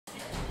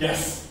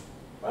Yes,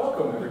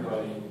 welcome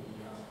everybody.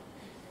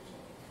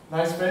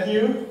 Nice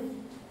venue.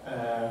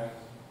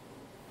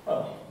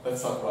 Well,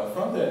 let's talk about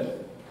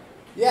frontend.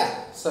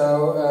 Yeah,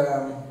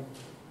 so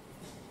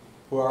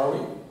who are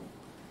we?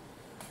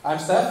 I'm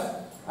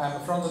Stef. I'm a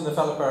front-end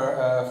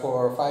developer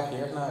for 5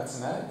 years now at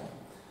Synetic.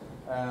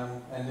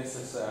 And this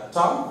is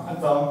Tom. I'm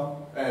Tom,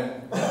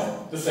 and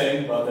the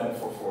same, but then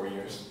for 4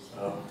 years.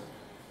 So.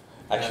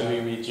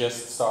 Actually, we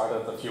just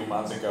started a few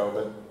months ago,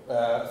 but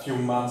a few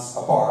months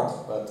apart.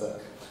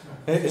 But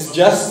it's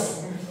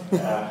just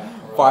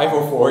 5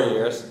 or 4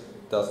 years.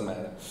 Doesn't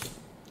matter.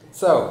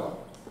 So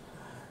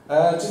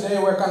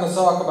today we're going to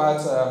talk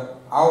about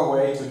our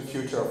way to the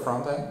future of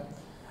frontend,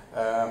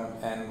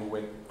 and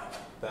with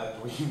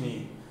that we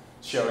mean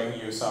showing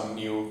you some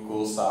new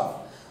cool stuff.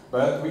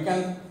 But we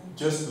can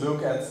just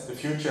look at the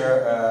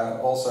future,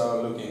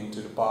 also looking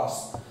to the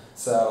past.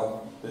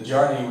 So the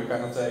journey we're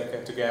going to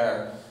take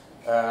together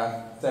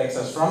takes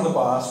us from the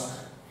past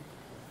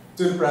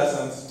to the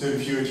present to the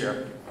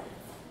future.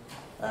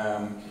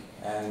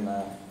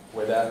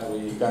 With that,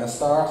 we're going to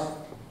start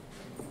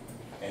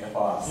in the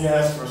past.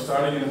 Yes, we're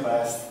starting in the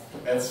past.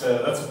 That's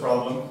a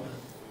problem.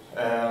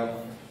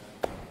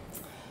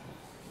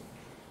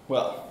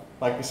 Well,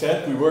 like we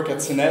said, we work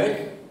at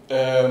Synetic.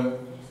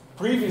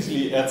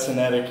 Previously at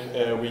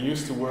Synetic, we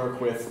used to work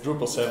with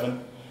Drupal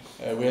 7.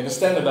 We had a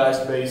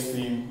standardized base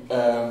theme.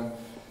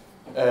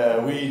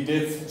 We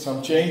did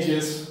some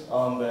changes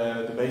on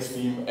the base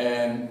theme,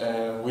 and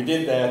we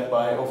did that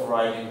by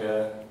overriding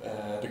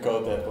the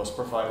code that was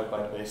provided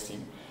by the base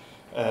theme.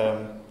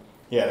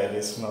 Yeah, that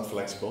is not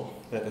flexible.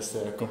 That is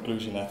the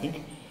conclusion, I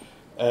think.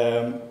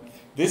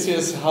 This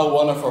is how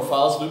one of our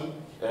files look.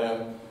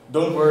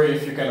 Don't worry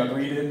if you cannot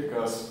read it,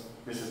 because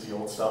this is the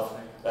old stuff.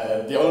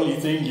 The only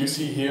thing you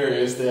see here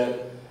is that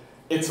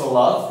it's a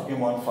lot in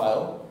one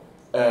file.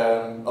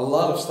 A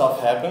lot of stuff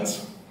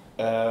happens.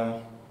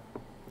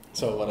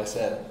 So what I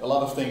said, a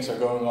lot of things are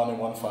going on in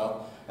one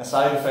file. And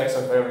side effects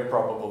are very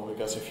probable,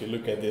 because if you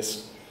look at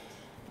this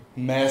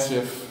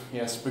massive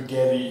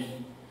spaghetti,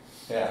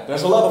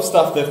 there's a lot of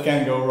stuff that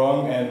can go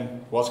wrong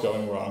and what's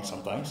going wrong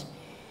sometimes.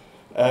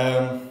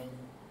 Let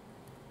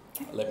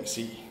me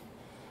see.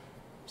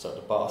 So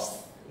the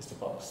past is the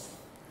past.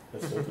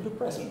 Let's go to the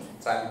present.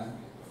 Time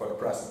for the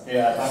present.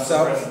 Yeah, time for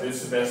the present.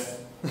 It's the best.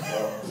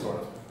 Well,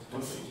 sort of.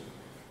 We'll see.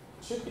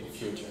 Should be the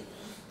future.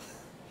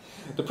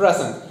 The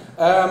present.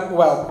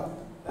 Well,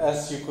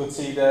 as you could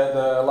see,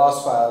 the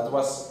last file, it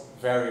was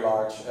very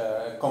large,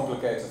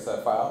 complicated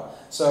file.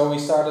 So we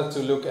started to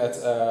look at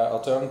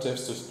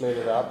alternatives to split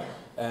it up,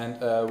 and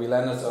we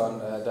landed on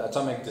the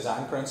atomic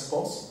design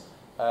principles.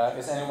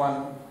 Is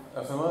anyone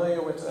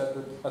familiar with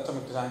the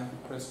atomic design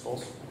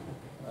principles?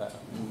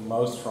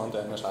 Most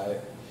front-enders, I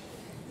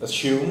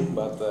assume,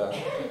 but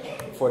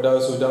for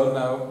those who don't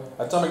know,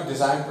 atomic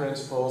design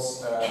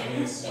principles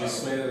means you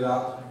split it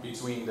up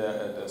between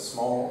the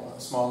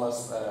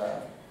smallest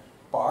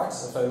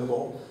parts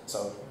available.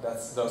 So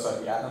those are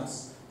the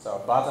atoms. So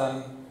a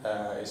button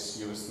is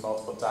used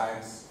multiple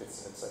times.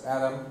 It's an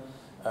atom,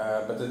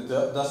 but it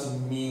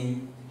doesn't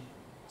mean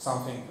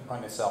something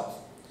on itself.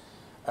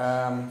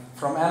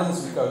 From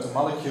atoms we go to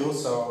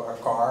molecules. So a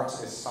card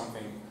is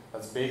something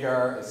that's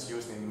bigger. It's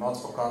used in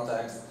multiple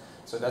contexts.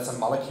 So that's a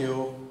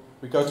molecule.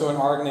 We go to an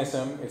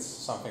organism. It's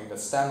something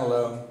that's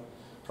standalone.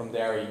 From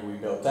there we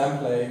build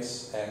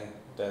templates, and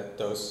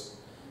those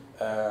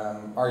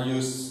are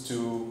used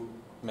to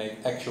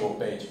make actual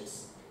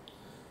pages.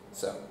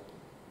 So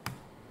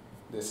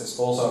this is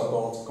also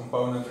called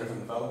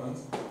component-driven development.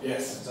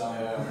 Yes.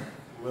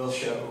 We'll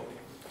show.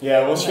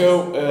 Yeah, we'll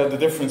show the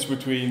difference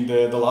between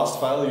the last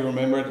file. You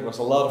remember there was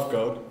a lot of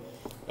code.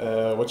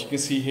 What you can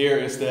see here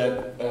is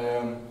that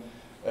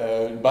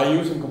by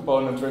using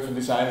component-driven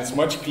design, it's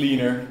much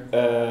cleaner.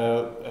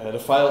 The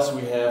files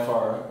we have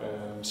are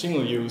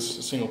single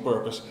use, single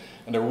purpose,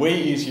 and they're way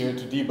easier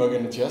to debug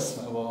and adjust.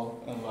 I will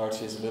enlarge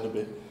this a little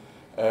bit.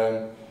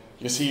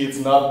 You see, it's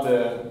not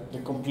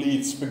the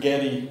complete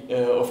spaghetti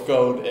of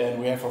code, and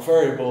we have our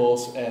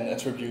variables and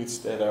attributes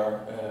that are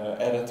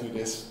added to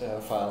this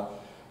file.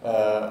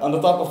 On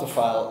the top of the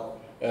file,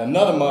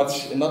 not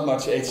much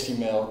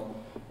HTML.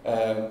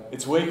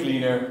 It's way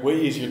cleaner, way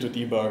easier to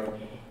debug.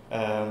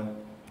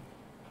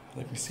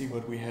 Let me see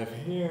what we have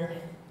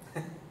here.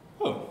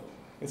 Oh,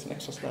 it's an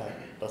extra slide.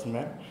 Doesn't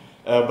matter.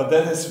 But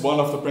that is one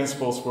of the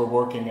principles we're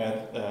working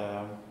at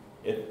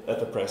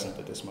the present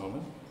at this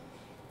moment.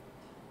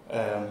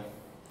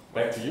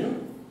 Back to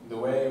you. The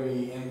way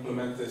we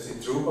implement this in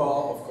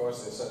Drupal, of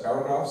course, is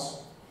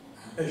paragraphs.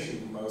 I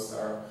assume most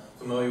are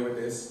familiar with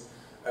this.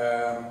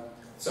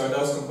 So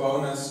those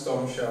components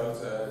Tom showed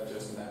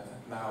just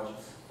now,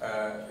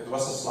 it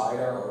was a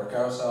slider or a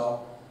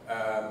carousel,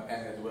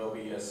 and it will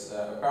be as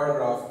a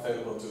paragraph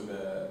available to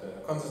the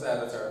content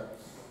editor.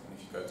 And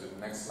if you go to the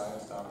next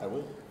slide, Tom, I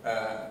will.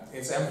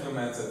 it's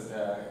implemented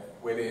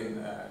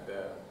within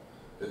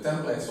the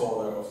templates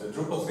folder of the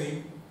Drupal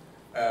theme.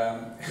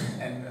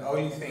 And the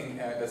only thing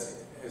that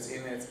is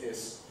in it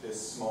is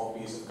this small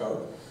piece of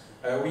code.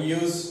 We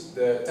use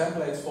the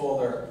templates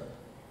folder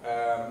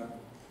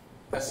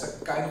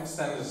as a kind of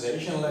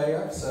standardization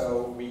layer.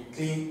 So we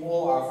clean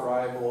all our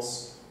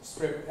variables,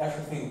 strip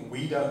everything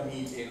we don't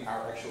need in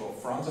our actual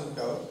front-end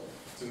code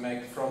to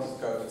make the front-end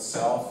code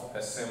itself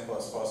as simple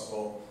as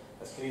possible,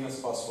 as clean as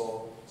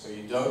possible. So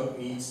you don't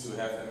need to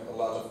have a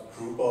lot of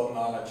Drupal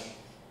knowledge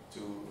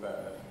to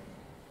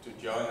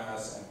join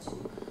us and to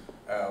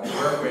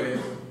work with it.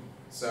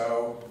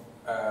 So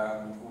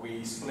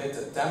we split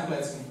the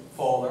templates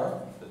folder,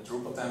 the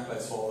Drupal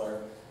templates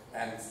folder,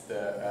 and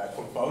the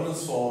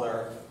components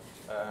folder.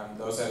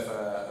 Those have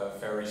a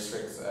very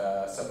strict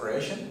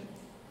separation,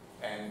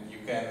 and you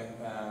can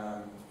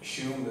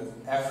assume that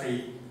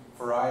every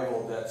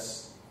variable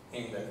that's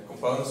in the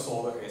components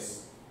folder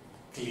is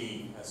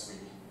clean, as we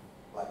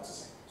like to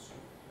say.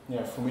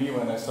 Yeah, for me,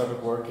 when I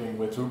started working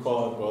with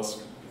Drupal, it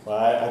was, well,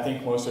 I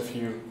think most of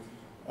you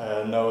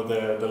know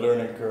the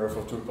learning curve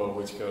of Drupal,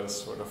 which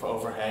goes sort of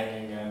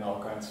overhanging and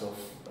all kinds of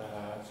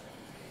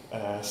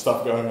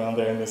stuff going on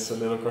there in this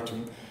little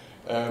cartoon.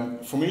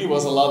 For me, it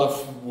was a lot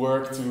of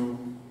work to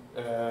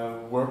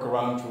work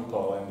around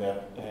Drupal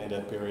in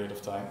that period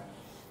of time.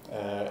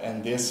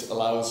 And this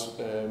allows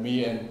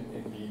me and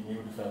the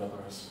new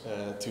developers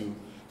to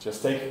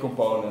just take a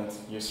component.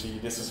 You see,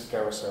 this is a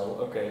carousel.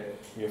 Okay,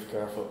 we have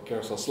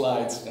carousel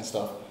slides and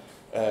stuff.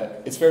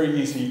 It's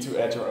very easy to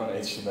add your own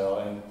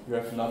HTML, and you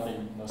have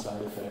nothing, no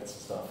side effects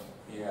and stuff.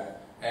 Yeah,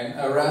 and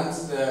around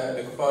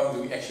the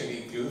component we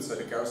actually include, so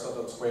the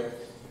carousel.script,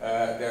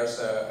 there's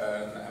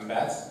an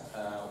embed,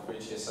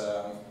 which is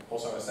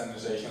also a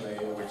standardization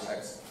layer which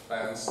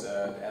expands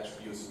the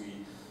attributes we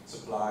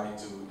supply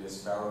to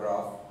this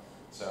paragraph.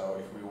 So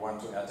if we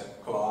want to add a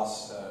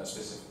class, a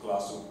specific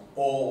class to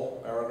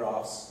all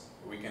paragraphs,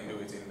 we can do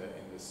it in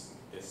this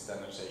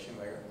standardization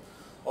layer.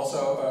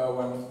 Also,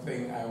 one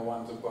thing I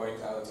want to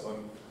point out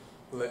on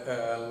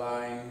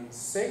line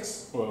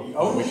 6, well,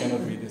 we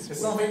cannot read this. It's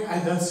something I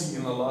don't see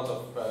in a lot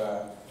of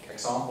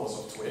examples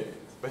of Twig,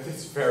 but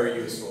it's very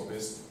useful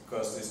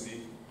because this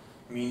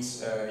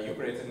means you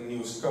create a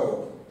new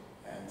scope,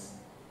 and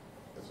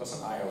it was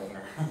an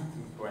eye-opener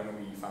when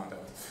we found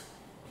out.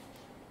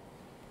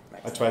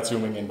 I tried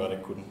zooming in, but I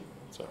couldn't,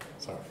 so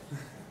sorry.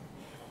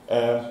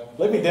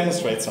 Let me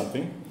demonstrate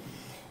something.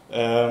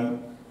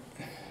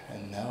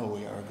 And now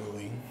we are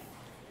going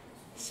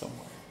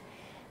somewhere.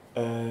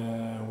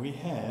 We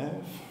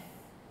have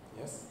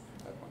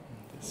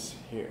this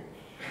here.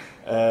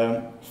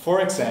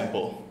 For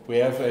example, we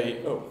have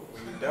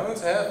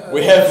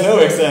we have no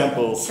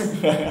examples.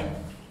 Let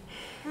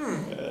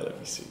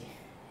me see.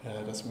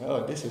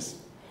 This is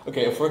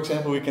okay. For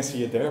example, we can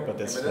see it there, but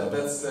that's the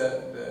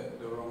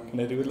wrong. Can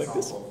I do it like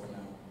this? For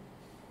now.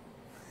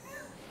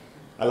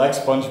 I like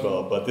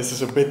SpongeBob, but this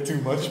is a bit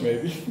too much,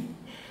 maybe.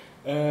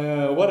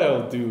 What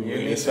I'll do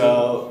is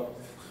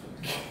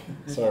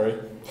sorry.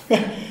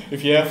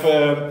 If you have,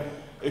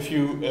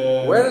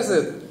 where is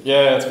it?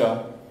 Yeah, it's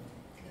gone.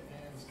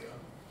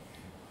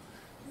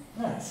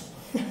 Nice.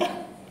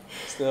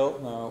 Still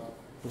no.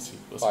 We'll see.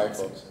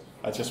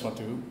 I just want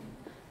to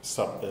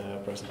stop the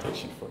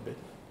presentation for a bit.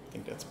 I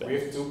think that's better. We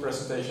have two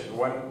presentations.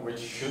 One which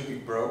should be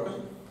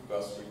broken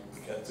because we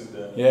get to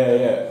the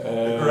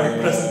the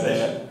correct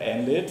presentation.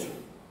 End it.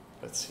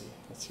 Let's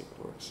see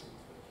what works.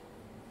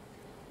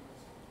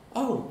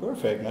 Oh,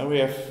 perfect. Now we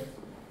have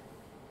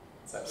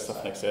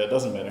stuff next to it. It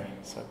doesn't matter.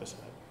 Side by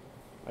side.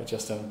 I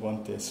just don't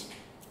want this.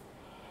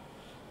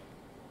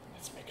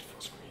 Let's make it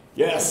full screen.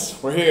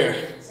 Yes, we're here.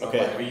 It's not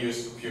like we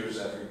use computers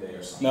every day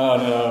or something.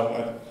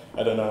 No.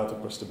 I don't know how to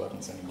push the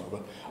buttons anymore.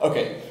 But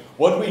okay,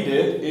 what we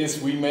did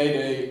is we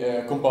made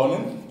a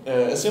component,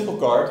 a simple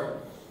card,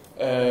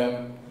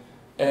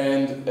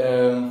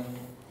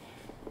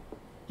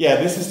 yeah,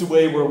 this is the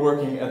way we're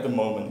working at the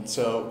moment.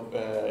 So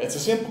it's a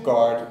simple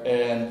card,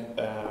 and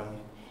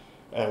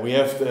we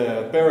have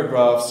the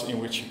paragraphs in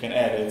which you can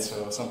add it.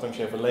 So sometimes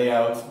you have a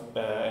layout,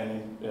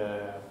 and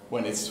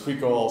when it's 3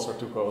 calls or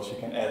 2 calls, you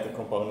can add the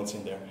components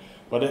in there.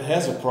 But it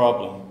has a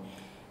problem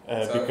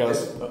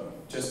because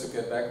just to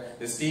get back,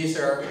 this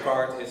teaser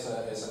card is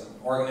an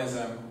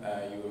organism.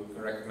 You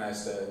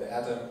recognize the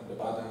atom, the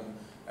button,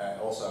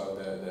 also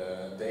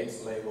the date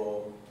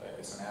label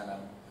is an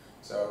atom.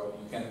 So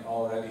you can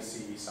already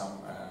see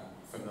some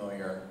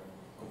familiar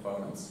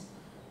components.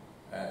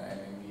 And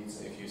indeed,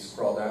 if you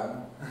scroll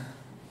down,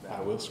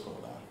 I will scroll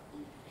down.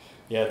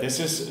 Yeah, this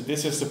is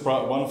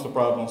one of the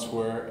problems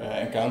we're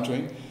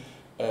encountering.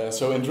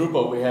 So in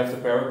Drupal we have the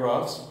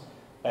paragraphs,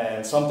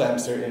 and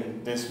sometimes they're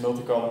in this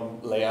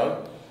multi-column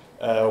layout.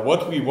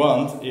 What we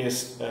want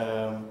is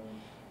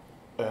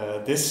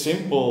this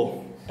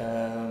simple,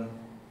 how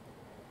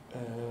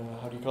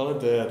do you call it,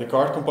 the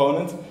card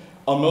component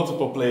on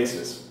multiple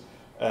places.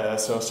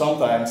 So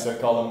sometimes the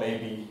column may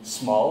be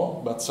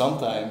small, but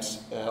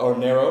sometimes, or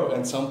narrow,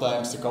 and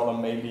sometimes the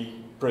column may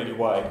be pretty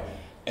wide.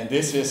 And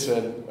this is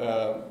an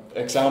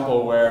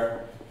example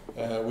where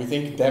we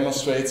think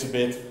demonstrates a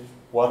bit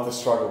what the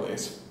struggle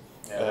is.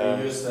 Yeah,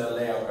 we use the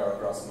layout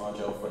paragraphs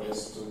module for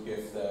this to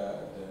give the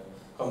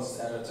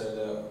content editor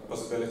the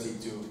possibility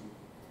to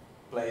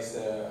place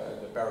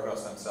the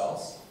paragraphs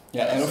themselves.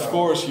 Yeah, and so, of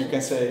course you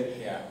can say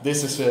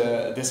this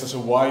is a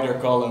wider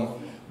column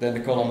than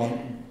the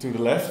column to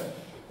the left,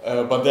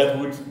 but that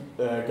would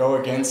go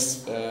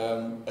against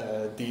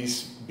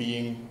these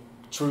being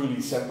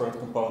truly separate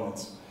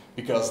components,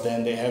 because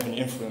then they have an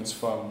influence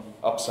from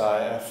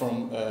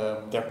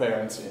their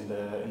parents in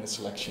the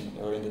selection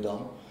or in the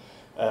DOM.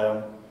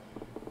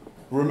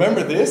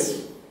 Remember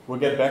this. We'll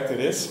get back to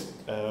this,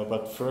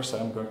 but first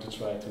I'm going to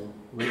try to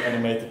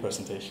reanimate the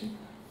presentation.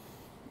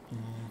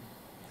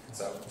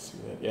 So,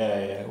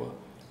 well,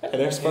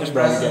 there's in the Spakman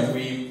present, again.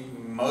 we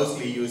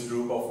mostly use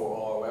Drupal for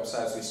all our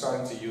websites. We're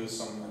starting to use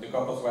some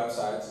decoupled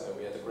websites.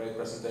 We had a great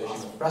presentation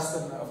of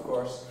Preston, of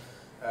course,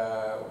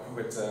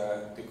 with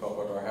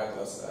decoupled or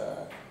headless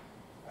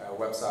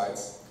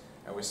websites,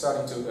 and we're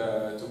starting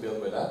to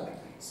build with that.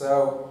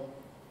 So,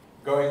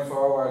 going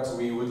forward,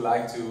 we would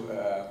like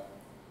to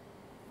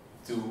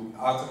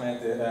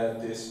automate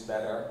this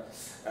better.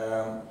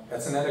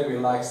 At Synetic, we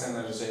like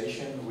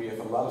standardization. We have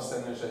a lot of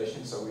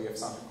standardization, so we have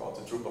something called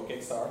the Drupal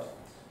Kickstart,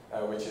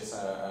 which is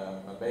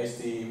a base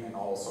theme and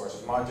all sorts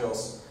of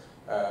modules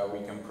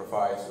we can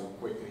provide to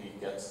quickly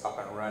get up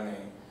and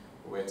running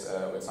with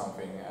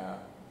something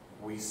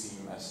we see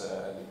as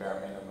the bare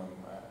minimum.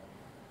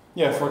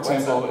 Yeah, for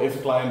example, if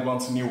a client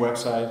wants a new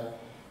website,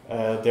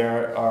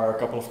 there are a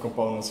couple of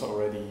components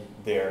already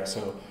there.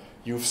 So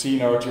you've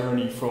seen our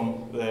journey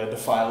from the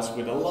files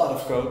with a lot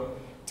of code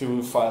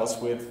to files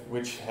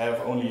which have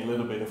only a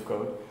little bit of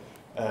code.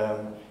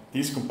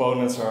 These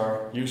components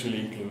are usually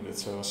included,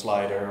 so a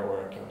slider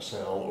or a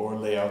carousel or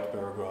layout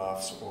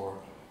paragraphs, or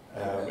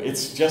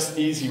it's just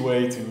easy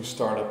way to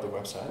start up the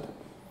website.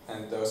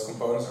 And those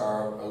components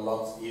are a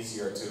lot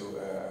easier to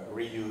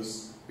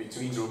reuse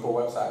between Drupal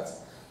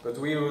websites. But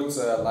we would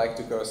like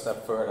to go a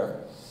step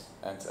further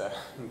and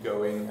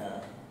going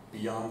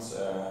beyond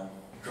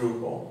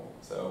Drupal.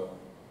 So,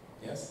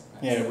 yes?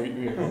 Yeah,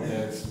 we hope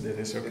that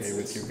is okay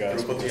with you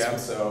guys. Drupaljam,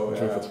 so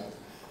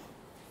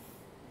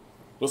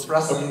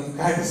Preston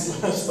kind of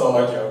stole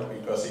our joke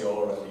because he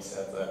already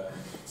said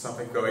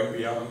something going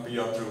beyond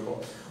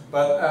Drupal.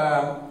 But,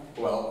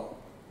 well,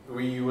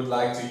 we would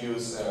like to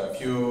use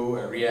Vue,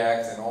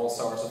 React, and all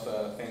sorts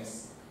of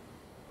things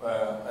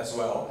as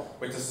well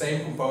with the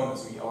same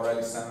components we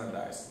already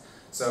standardized.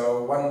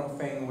 So one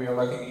thing we are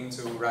looking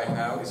into right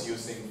now is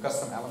using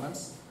custom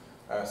elements.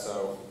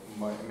 So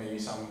maybe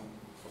some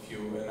of you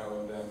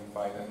know them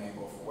by the name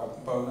of web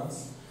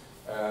components.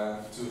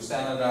 To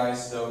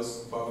standardize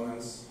those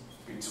components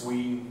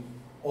between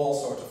all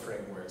sorts of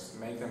frameworks,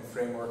 make them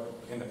framework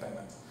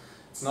independent.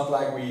 It's not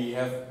like we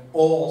have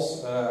all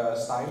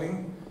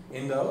styling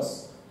in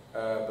those,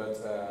 but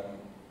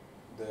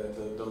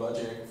the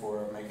logic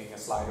for making a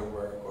slider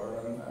work or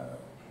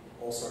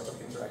all sorts of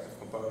interactive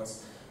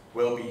components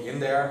will be in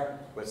there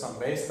with some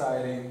base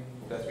styling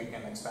that we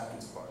can expand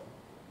and support.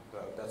 So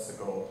that's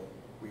the goal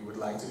we would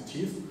like to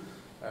achieve,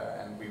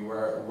 and we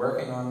were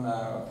working on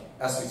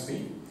as we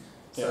speak.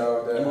 Yeah.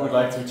 So and we would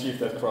like to achieve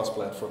that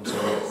cross-platform. So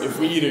if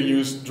we either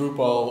use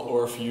Drupal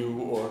or Vue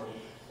or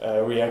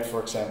React,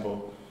 for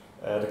example,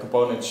 the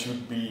components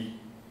should be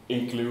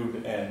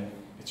included and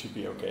it should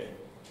be okay.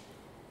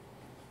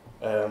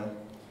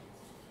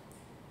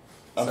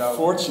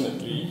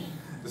 Unfortunately,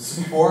 the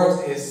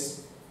support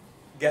is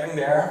getting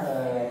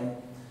there.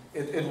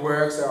 It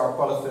works. There are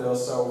polyfills,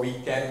 so we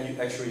can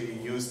actually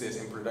use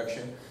this in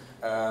production.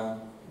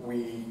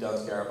 We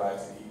don't care about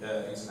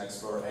the Internet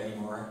Explorer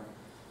anymore.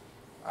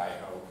 I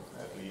hope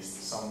at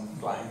least some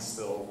clients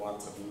still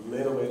want a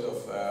little bit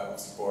of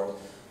support,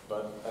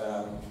 but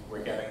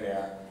we're getting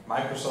there.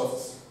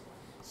 Microsoft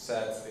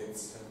said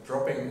it's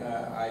dropping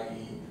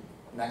IE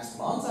next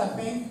month, I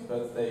think,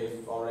 but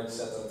they've already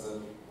said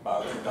that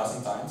about a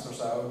dozen times or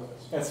so.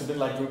 Yeah, it's a bit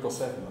like Drupal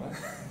 7, right?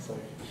 So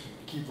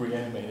keep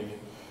reanimating it.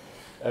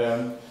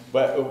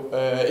 But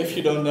if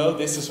you don't know,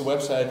 this is a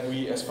website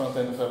we as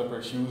front-end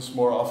developers use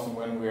more often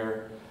when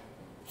we're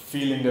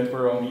feeling that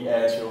we're on the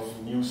edge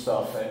of new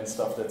stuff and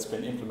stuff that's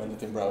been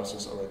implemented in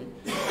browsers already.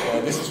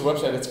 This is a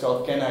website that's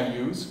called Can I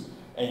Use?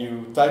 And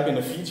you type in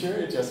a feature,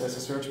 it just has a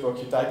search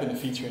box, you type in a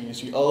feature and you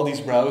see all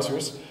these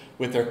browsers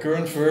with their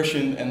current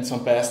version and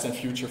some past and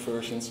future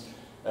versions.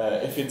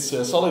 If it's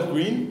solid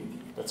green,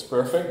 that's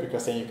perfect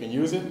because then you can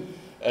use it.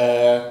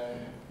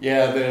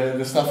 Yeah,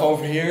 the stuff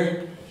over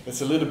here,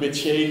 it's a little bit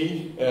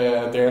shady.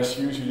 There's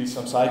usually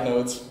some side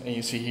notes, and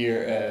you see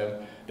here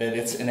that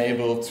it's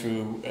enabled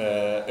through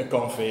a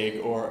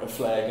config or a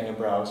flag in a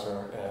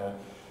browser.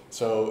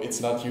 So it's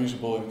not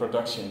usable in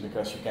production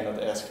because you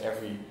cannot ask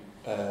every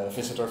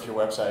visitor of your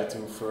website to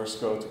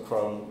first go to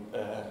Chrome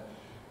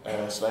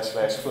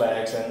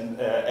 //flags and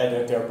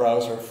edit their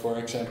browser, for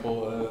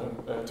example,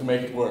 to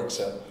make it work.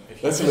 So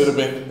that's a little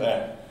bit.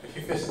 If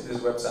you visit this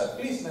website,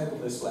 please enable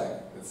this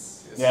flag.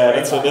 It's yeah,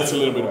 that's a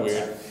little bit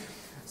weird.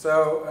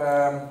 So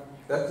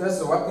that's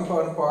the web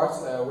component part,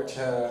 which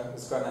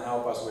is going to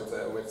help us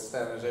with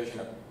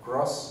standardization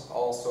across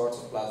all sorts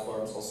of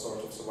platforms, all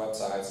sorts of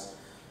websites.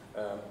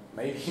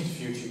 Maybe in the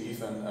future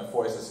even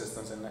voice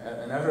assistants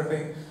and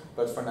everything,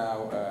 but for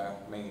now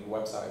mainly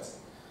websites.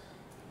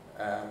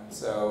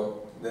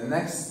 So the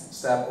next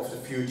step of the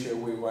future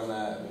we want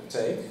to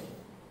take,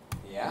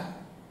 yeah?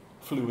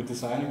 Fluid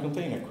design and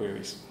container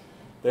queries.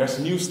 There's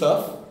new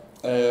stuff.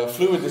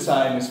 Fluid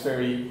design is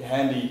very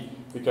handy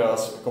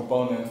because a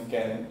component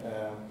can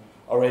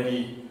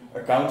already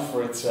account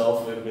for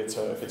itself a little bit.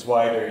 So if it's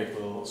wider, it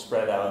will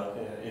spread out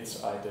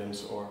its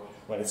items, or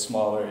when it's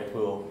smaller, it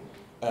will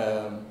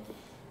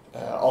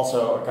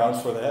also account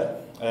for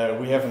that.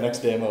 We have a next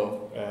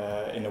demo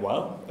in a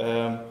while.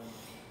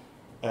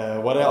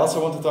 What I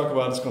also want to talk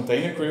about is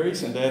container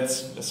queries, and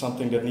that's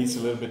something that needs a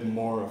little bit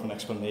more of an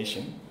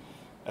explanation.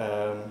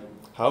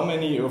 How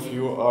many of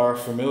you are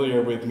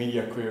familiar with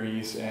media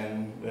queries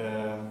and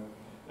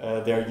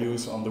their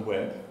use on the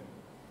web?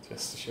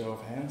 Just a show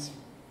of hands.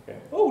 Okay.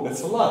 Oh,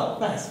 that's a lot.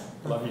 Nice.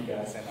 Love you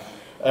guys.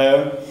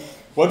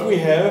 What we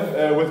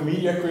have with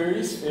media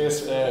queries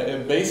is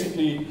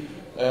basically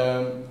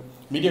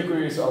media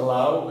queries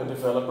allow a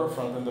developer,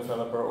 front-end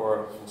developer,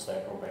 or full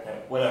stack or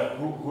backend, whatever,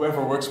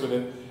 whoever works with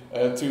it,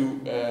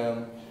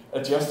 to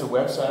adjust the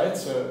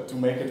website to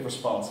make it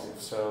responsive.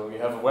 So you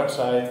have a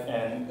website,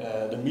 and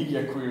the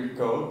media query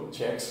code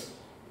checks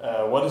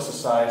what is the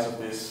size of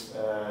this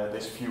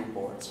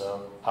viewport.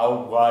 So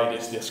how wide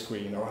is this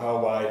screen, or how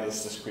wide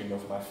is the screen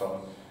of my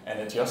phone, and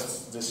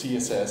adjusts the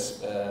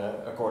CSS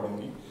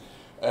accordingly.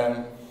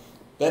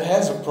 That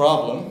has a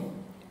problem,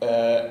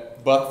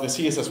 but the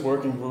CSS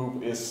working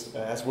group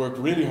has worked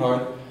really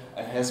hard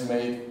and has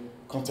made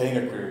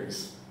container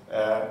queries.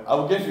 I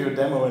will give you a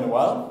demo in a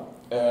while.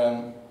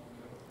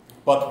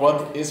 But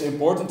what is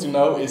important to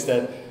know is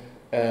that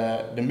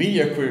the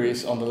media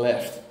queries on the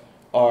left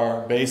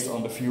are based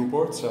on the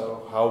viewport,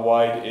 so how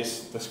wide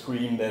is the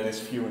screen that is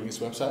viewing this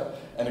website,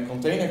 and the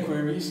container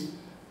queries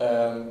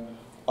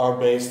are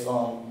based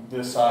on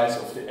the size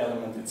of the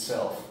element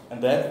itself.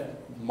 And that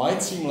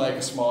might seem like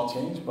a small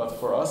change, but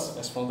for us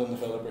as front-end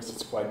developers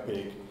it's quite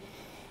big.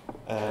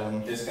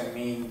 This can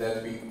mean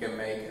that we can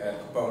make a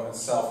component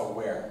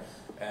self-aware.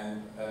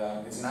 And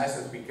it's nice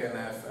that we can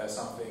have a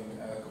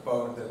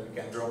component that we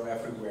can drop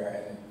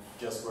everywhere and it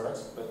just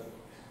works, but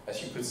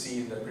as you could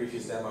see in the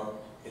previous demo,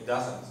 it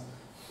doesn't.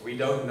 We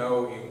don't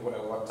know in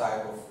what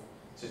type of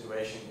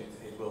situation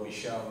it will be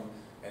shown,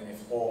 and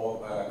if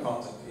all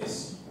content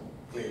is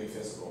clearly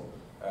visible.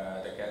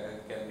 There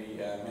can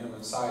be a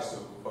minimum size to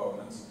a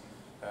component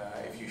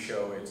if you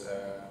show it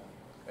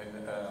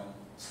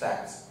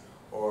stacked,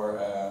 or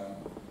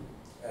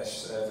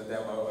as the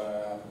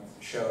demo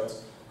showed,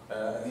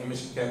 an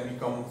image can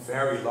become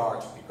very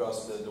large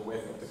because the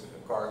width of the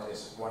card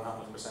is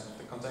 100% of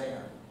the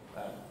container.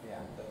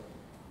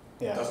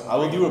 Yeah, I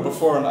will do a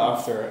before and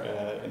after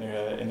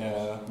in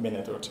a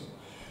minute or two.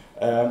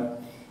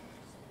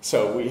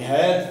 So we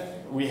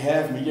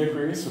have media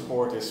queries,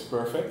 support is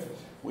perfect.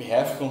 We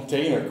have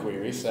container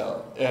queries.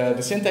 So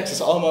the syntax is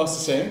almost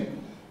the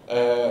same,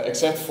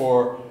 except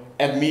for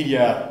add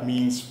media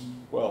means,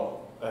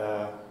 well,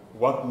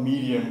 what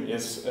medium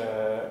is,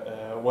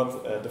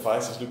 what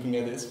device is looking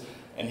at this.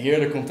 And here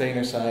the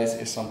container size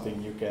is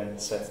something you can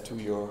set to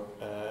your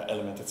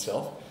element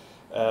itself.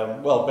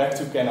 Well, back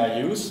to can I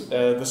use?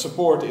 The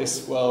support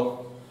is,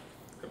 well,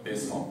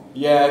 abysmal.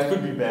 Yeah, it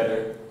could be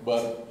better,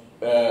 but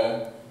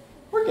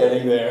we're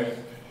getting there.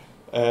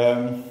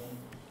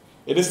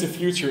 It is the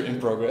future in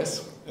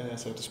progress,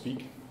 so to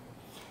speak.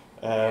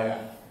 Yeah.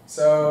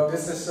 So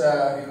this is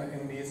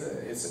indeed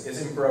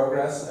it's in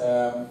progress.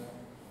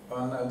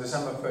 On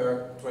December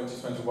 3rd,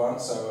 2021,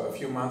 so a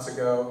few months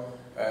ago,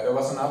 there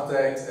was an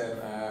update,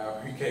 and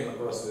we came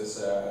across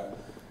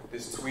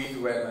this tweet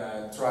when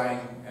trying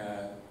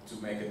to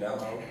make a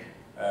demo.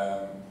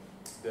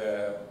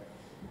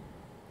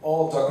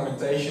 All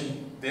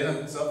documentation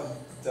didn't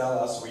tell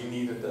us we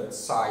needed that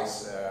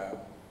size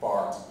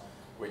part,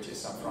 which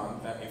is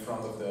in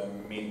front of the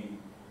min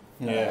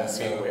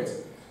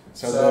width.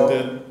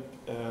 So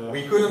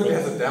we couldn't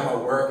get the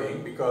demo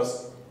working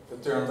because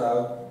it turned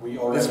out we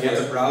already had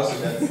a browser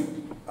that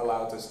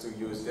allowed us to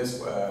use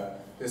this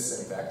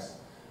syntax.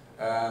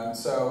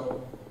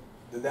 So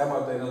the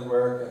demo didn't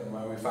work, and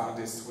when we found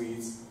this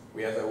tweet,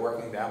 we had a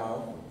working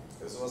demo.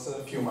 This was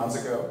a few months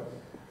ago.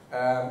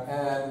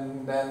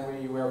 And then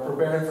we were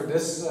preparing for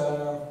this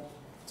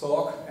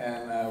talk,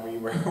 and we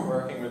were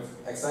working with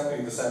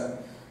exactly the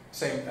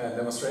same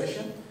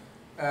demonstration.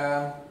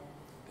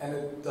 And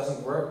it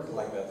doesn't work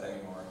like that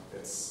anymore.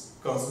 It's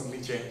constantly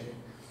changing.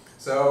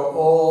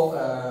 So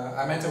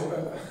I made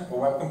a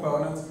web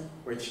component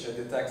which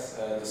detects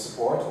the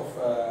support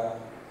of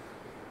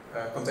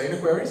container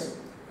queries,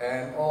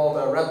 and all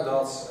the red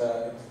dots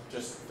it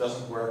just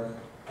doesn't work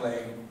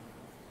plain.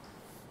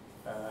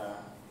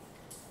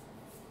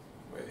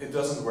 It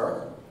doesn't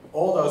work.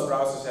 All those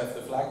browsers have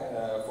the flag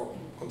for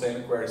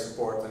container query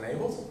support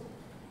enabled.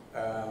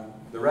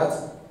 The red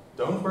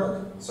don't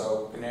work,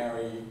 so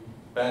Canary,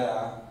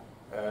 Beta,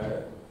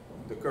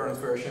 the current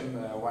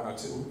version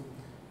 102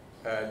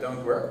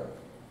 don't work.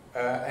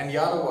 And the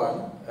other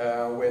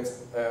one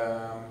with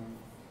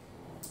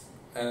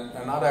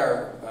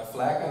another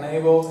flag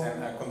enabled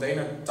and a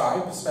container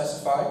type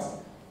specified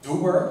do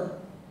work,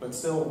 but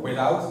still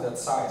without that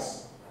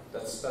size.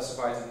 that's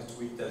specified in the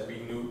tweak that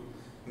we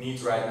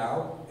need right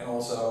now, and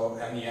also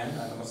MDN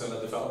and the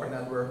Mozilla Developer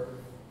Network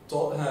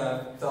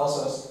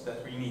tells us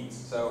that we need.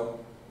 So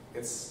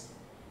it's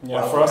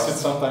for us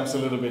it's sometimes a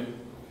little bit.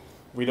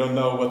 We don't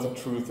know what the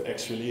truth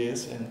actually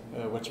is, and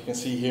what you can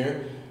see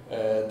here,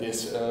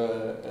 this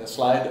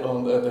slide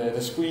on the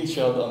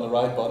screenshot on the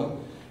right bottom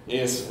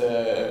is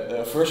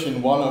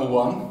version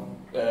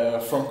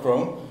 101 from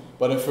Chrome,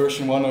 but in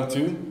version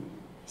 102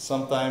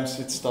 sometimes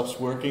it stops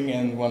working,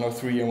 and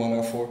 103 and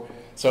 104.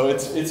 So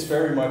it's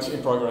very much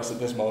in progress at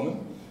this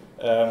moment.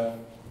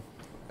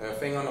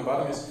 Thing on the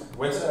bottom is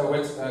with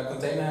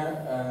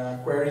container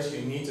queries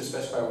you need to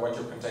specify what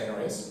your container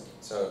is,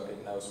 so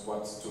it knows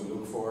what to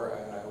look for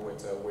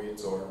with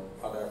width or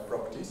other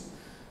properties.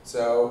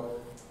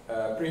 So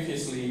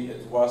previously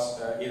it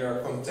was either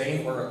a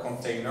contain or a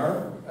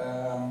container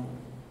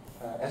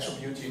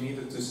attribute you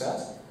needed to set,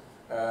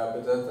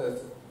 but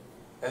that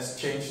has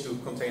changed to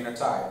container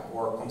type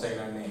or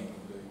container name,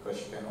 because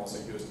you can also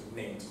use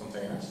named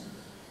containers.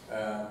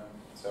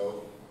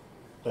 So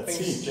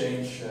things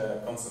change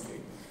constantly.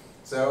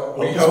 So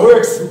it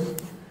works.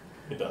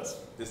 It does.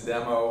 This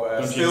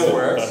demo still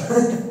works.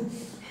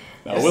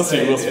 No, we'll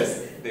see. We'll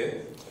see.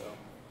 Did.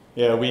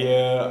 Yeah, we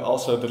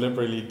also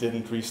deliberately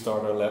didn't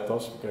restart our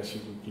laptops because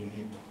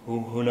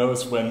who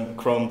knows when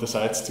Chrome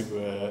decides to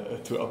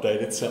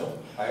update itself.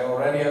 I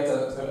already had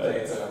the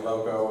update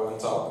logo on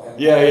top. And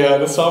yeah,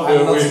 that's something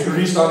I'm not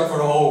restarting for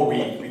the whole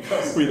week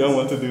because we don't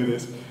want to do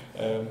this.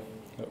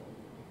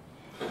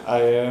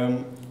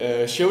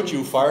 I showed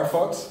you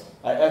Firefox.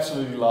 I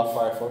absolutely love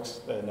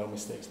Firefox. No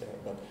mistakes there,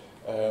 but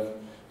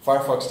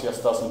Firefox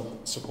just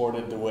doesn't support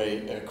it the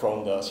way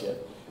Chrome does yet.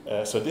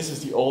 So this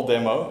is the old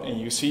demo, and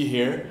you see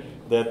here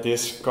that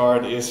this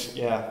card is,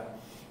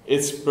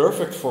 it's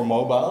perfect for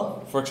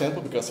mobile, for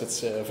example, because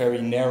it's a very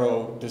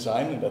narrow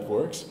design and that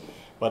works,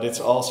 but it's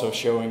also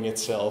showing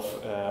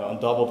itself on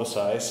double the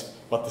size,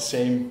 but the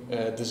same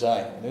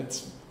design. And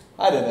it's,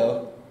 I don't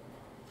know,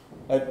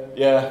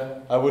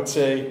 I would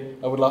say,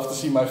 I would love to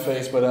see my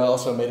face, but I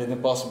also made it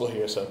impossible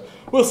here, so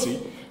we'll see.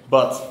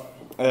 But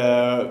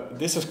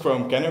this is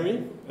Chrome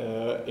Canary,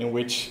 in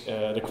which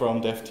the Chrome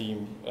dev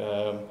team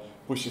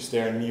pushes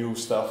their new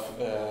stuff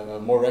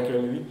more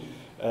regularly.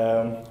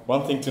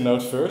 One thing to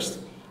note first,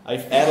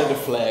 I've added a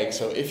flag,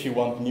 so if you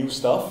want new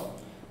stuff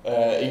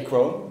in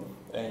Chrome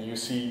and you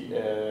see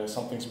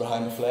something's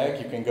behind the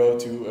flag, you can go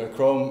to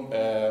Chrome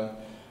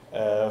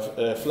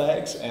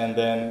flags, and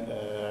then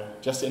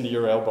just in the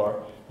URL bar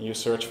you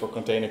search for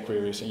container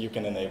queries and you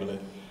can enable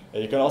it.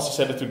 You can also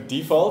set it to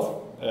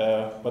default,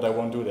 but I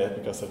won't do that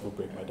because that will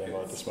break my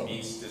demo at this moment.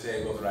 It's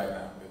disabled right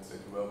now, but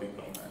it will be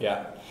Chrome.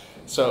 Yeah.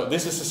 So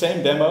this is the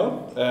same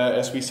demo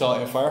as we saw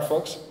in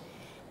Firefox,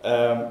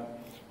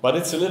 but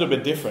it's a little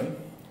bit different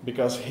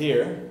because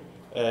here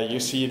you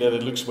see that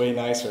it looks way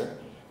nicer.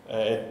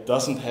 It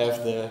doesn't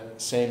have the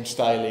same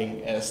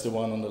styling as the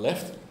one on the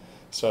left.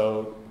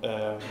 So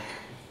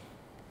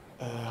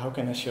how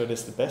can I show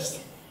this the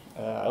best?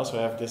 I also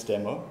have this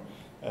demo,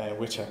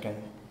 which I can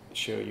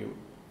show you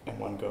in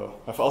one go.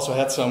 I've also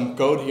had some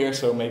code here,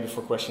 so maybe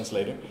for questions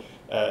later.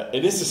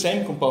 It is the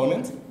same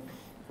component.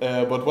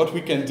 But what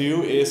we can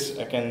do is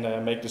I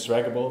can make this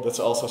draggable. That's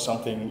also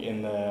something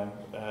in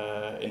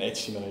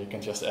HTML. You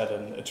can just add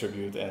an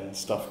attribute and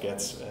stuff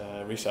gets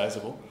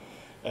resizable.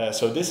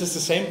 So this is the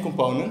same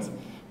component,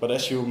 but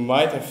as you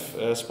might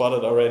have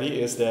spotted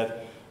already, is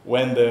that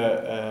when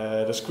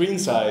the screen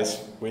size,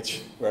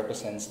 which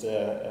represents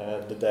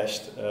the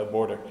dashed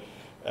border,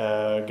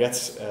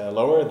 gets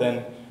lower,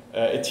 then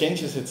it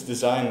changes its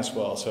design as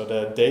well. So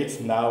the date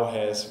now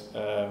has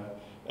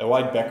a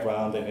white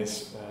background and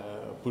is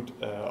put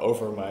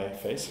over my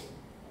face,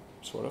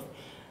 sort of.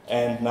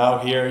 And now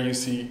here you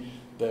see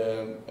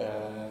the,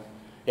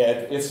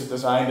 it's a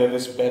design that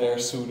is better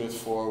suited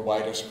for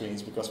wider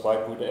screens, because why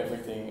put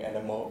everything in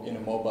a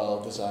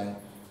mobile design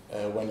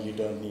when you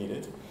don't need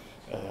it?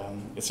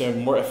 It's a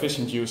more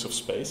efficient use of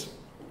space.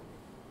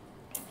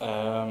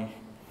 There's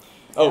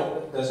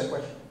a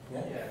question.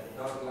 Yeah, the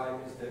dotted line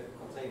is the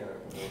container.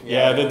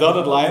 Yeah, the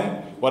dotted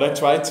line, what I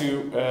try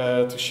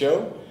to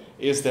show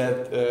is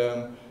that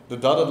the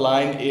dotted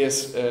line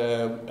is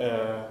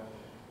the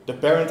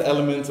parent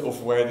element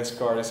of where this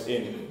card is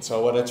in.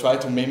 So what I try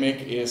to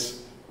mimic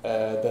is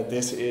that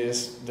this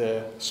is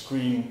the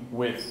screen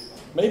width.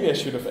 Maybe I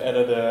should have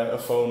added a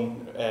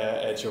phone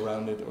edge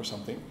around it or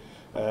something.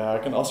 I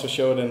can also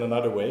show it in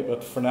another way,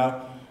 but for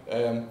now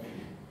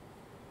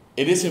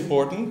it is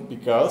important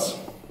because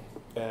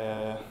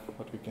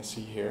what we can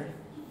see here,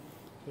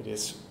 it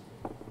is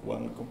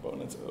one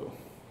component. Oh,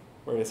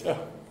 where is it?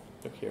 Oh,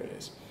 look, here it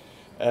is.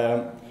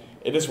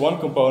 It is one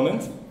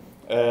component.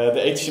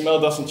 The HTML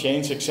doesn't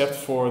change except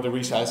for the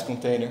resize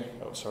container.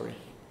 Oh, sorry,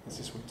 this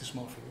is way too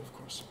small for you, of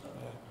course.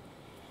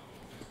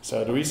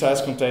 So the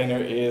resize container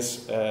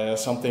is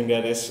something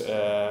that is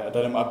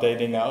that I'm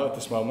updating now at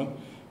this moment.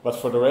 But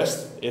for the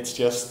rest, it's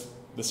just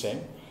the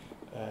same.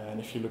 And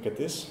if you look at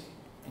this,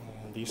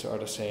 these are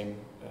the same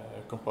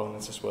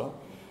components as well.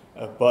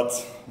 But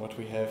what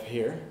we have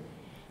here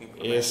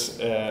is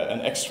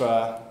an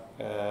extra,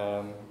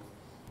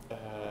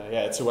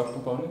 it's a web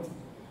component.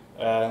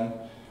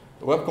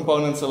 The web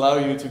components allow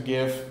you to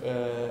give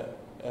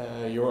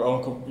your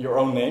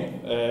own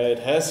name. It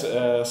has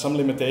some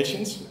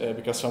limitations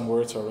because some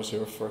words are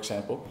reserved, for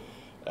example.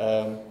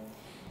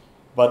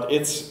 But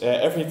it's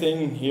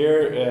everything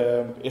here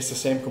is the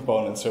same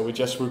component. So we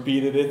just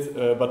repeated it,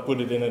 but put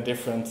it in a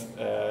different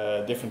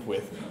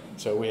width.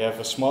 So we have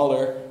a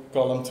smaller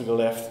column to the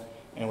left,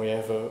 and we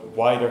have a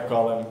wider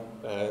column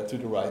to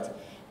the right.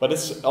 But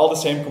it's all the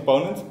same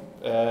component,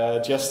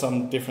 just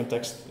some different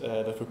text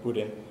that we put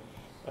in.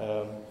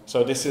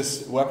 So this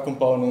is web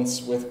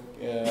components with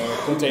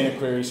container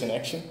queries in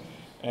action,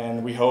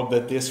 and we hope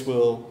that this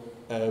will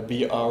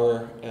be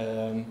our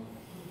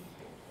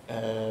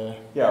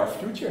our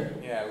future.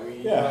 Yeah,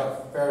 we are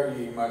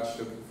very much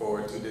looking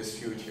forward to this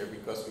future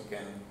because we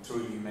can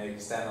truly make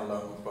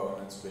standalone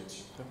components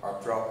which are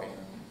dropping.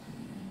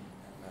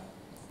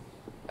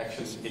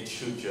 Actually, it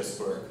should just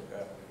work,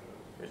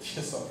 which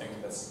is something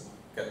that's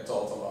get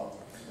taught a lot.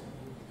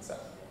 So.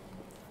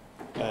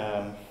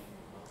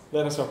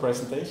 That is our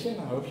presentation.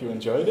 I hope you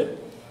enjoyed it.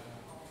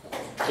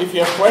 If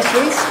you have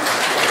questions,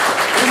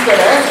 please get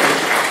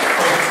answers.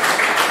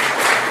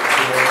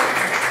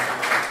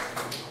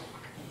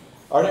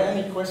 Are there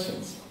any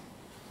questions?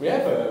 We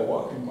have a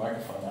walking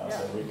microphone now,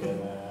 so we can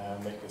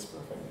make this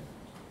perfect.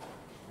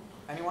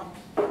 Anyone?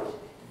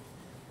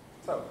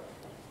 So.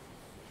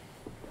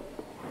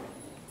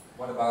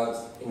 What about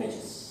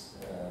images?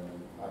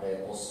 Are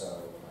they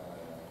also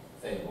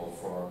available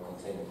for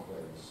container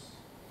queries?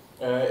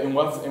 In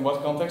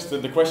what context?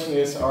 The question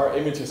is, are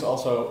images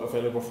also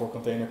available for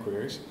container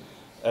queries?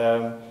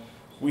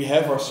 We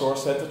have our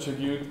source set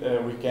attribute.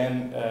 We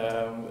can.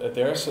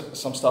 There's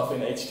some stuff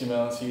in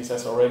HTML and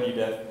CSS already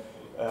that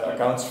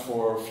accounts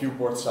for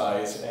viewport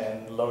size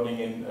and loading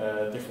in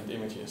different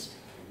images.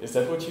 Is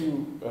that what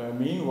you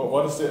mean?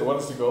 What is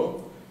the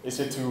goal? Is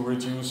it to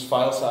reduce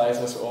file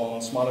sizes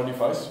on smaller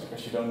devices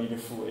because you don't need a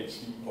full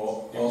HD?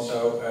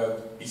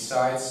 Also,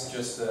 besides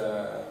just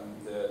the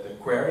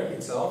query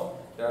itself,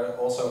 they're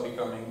also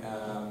becoming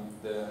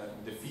the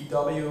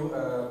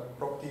VW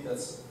property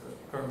that's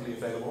currently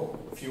available,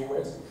 view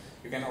width.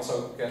 You can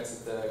also get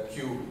the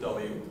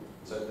QW,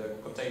 so the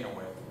container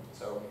width.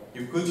 So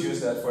you could use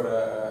that for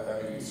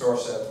the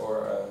source set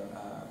or.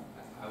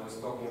 I was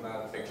talking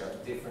about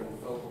different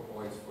focal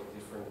points for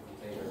different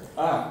containers.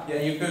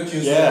 Yeah, you could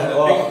use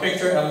the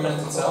picture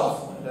element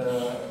itself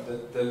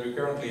that we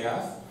currently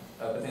have,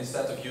 but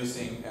instead of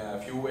using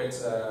view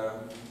width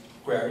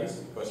queries,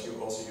 because you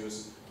also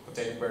use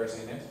container queries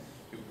in it,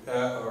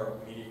 or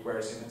media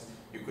queries in it,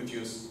 you could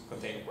use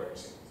container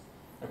queries in it.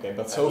 Okay,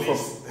 but so for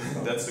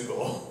that's the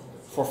goal.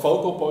 For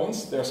focal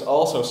points, there's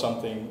also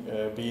something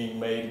being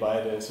made by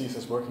the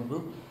CSS working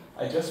group.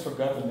 I just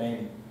forgot the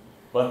name,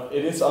 but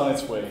it is on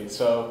its way.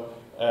 So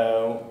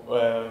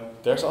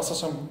there's also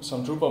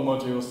some Drupal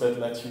modules that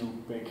let you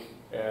pick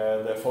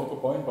the focal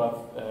point, but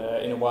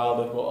in a while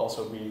that will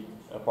also be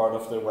a part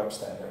of the web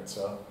standard.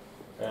 So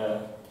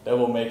that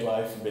will make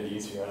life a bit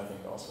easier, I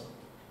think, also.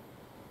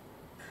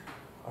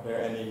 Are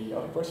there any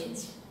other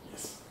questions?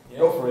 Yes. Yeah.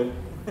 Go for it.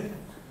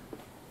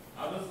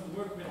 How does it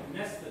work with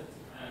nested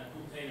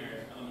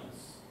container elements?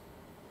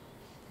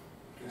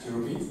 Could you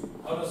repeat?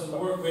 How does it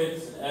work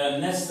with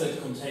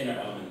nested container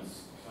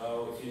elements?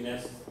 So if you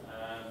nest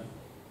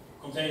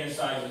container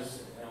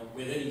sizes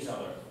within each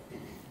other.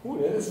 Ooh,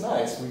 that is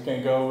nice. We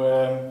can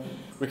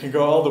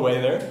go all the way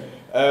there.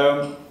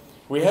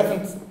 We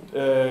haven't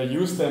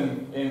used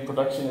them in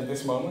production at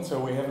this moment, so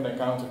we haven't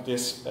encountered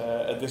this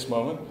at this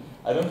moment.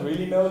 I don't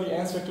really know the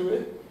answer to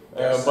it.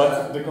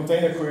 But the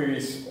container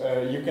queries,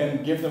 you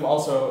can give them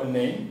also a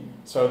name,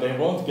 so they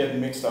won't get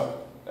mixed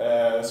up.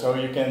 So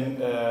you can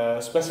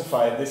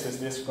specify this is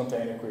this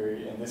container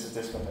query and this is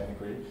this container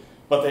query.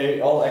 But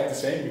they all act the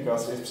same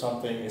because if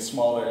something is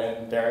smaller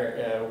and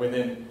there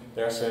within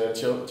there's a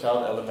child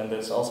element that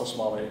is also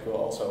smaller, it will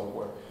also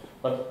work.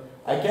 But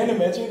I can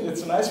imagine,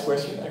 it's a nice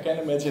question, I can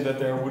imagine that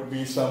there would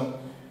be some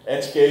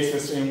edge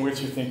cases in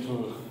which you think,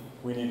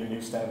 we need a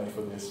new standard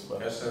for this. But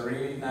there's a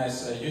really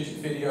nice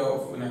YouTube video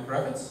of Una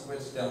Kravitz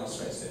which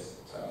demonstrates this.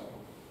 So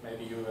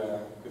maybe you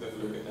could have a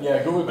look at that.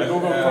 Yeah, Google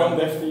Chrome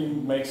Dev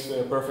Team makes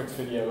perfect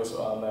videos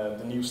on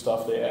the new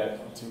stuff they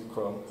add to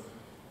Chrome,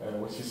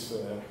 which is,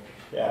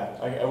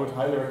 I would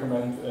highly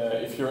recommend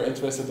if you're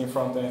interested in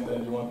front-end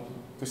and you want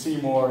to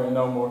see more and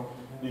know more,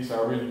 these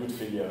are really good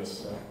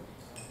videos.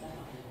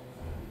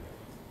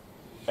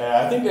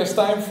 I think there's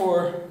time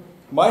for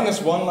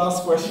minus one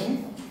last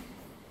question.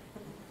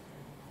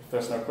 If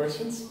there's no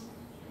questions,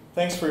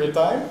 thanks for your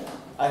time.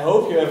 I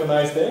hope you have a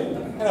nice day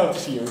and I hope to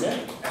see you again.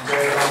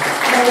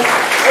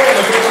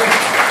 Enjoy.